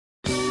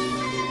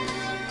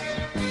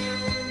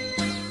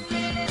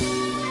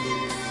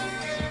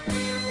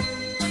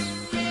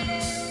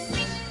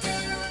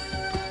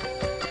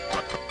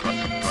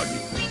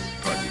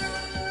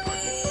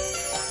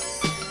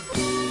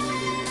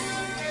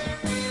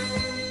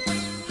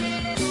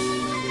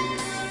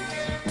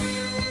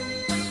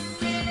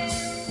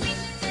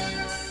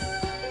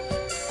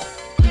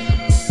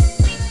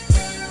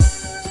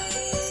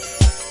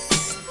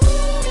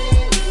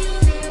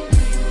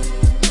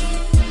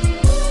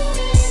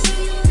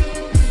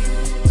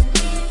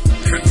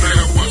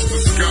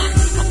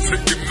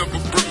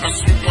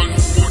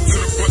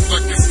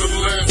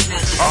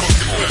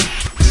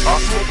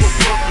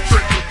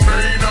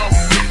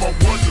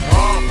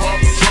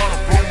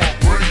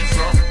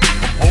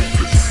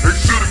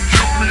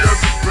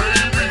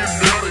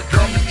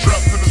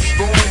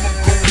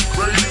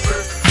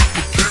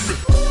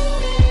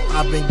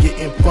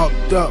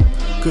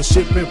Cause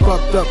shit been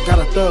fucked up, got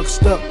a thug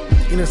stuck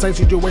in the same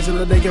situation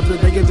that they get the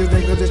day,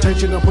 just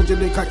changing up,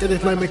 putting it, cocking it,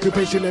 flame, making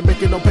patient and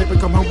making no paper.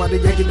 Come home by the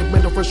yanking, the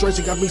mental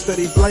frustration got me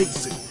steady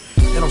blazing.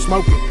 And I'm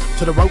smoking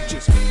to the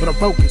roaches, but I'm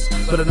focused,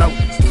 but I know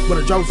when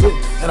I joke's it,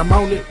 and I'm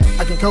on it,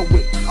 I can cope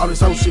with all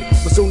this whole shit.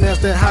 But soon as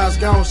that high's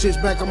gone, shit's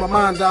back on my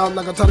mind, dog.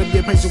 Like I told him,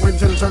 get patient, wait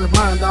until it turn his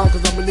mind, dog. Cause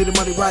I've been needing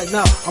money right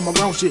now, I'm my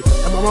own shit.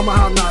 And my mama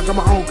house now, I got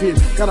my own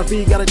kids. Got a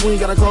feed, got a queen,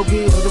 got a cold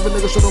kids. But if a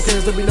nigga show no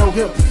cares, there be no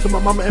help. So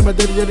my mama and my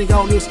daddy, they ain't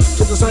on this.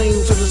 Shit the same,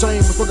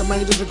 but fucking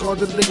man, just a call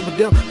to the nigga for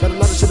them. Got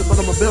a lot of shit up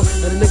under my belt,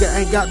 and the nigga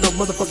ain't got no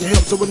motherfucking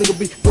help. So a nigga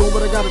be doing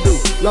what I gotta do.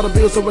 A lot of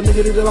bills, so a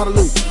nigga need a lot of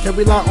loot. Can't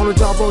rely on a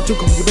job or two,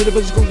 cause you better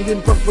visit school to get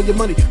in front for your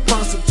money.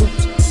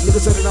 Prostitutes,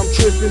 niggas say that I'm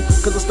tripping,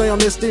 cause I stay on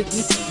that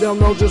sticky. They don't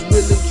know just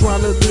really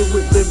trying to live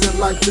with living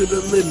life to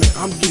the limit.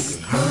 I'm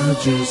getting high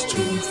just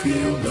to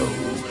feel low.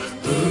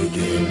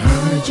 Again,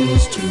 high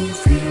just to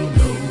feel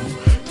low.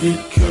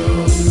 It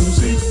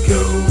comes, it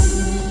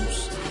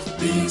goes.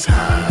 These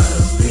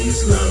highs,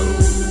 these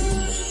lows.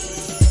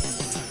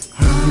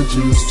 High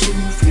just to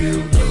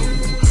feel low.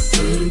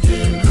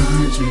 Again,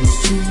 high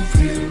just to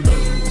feel low.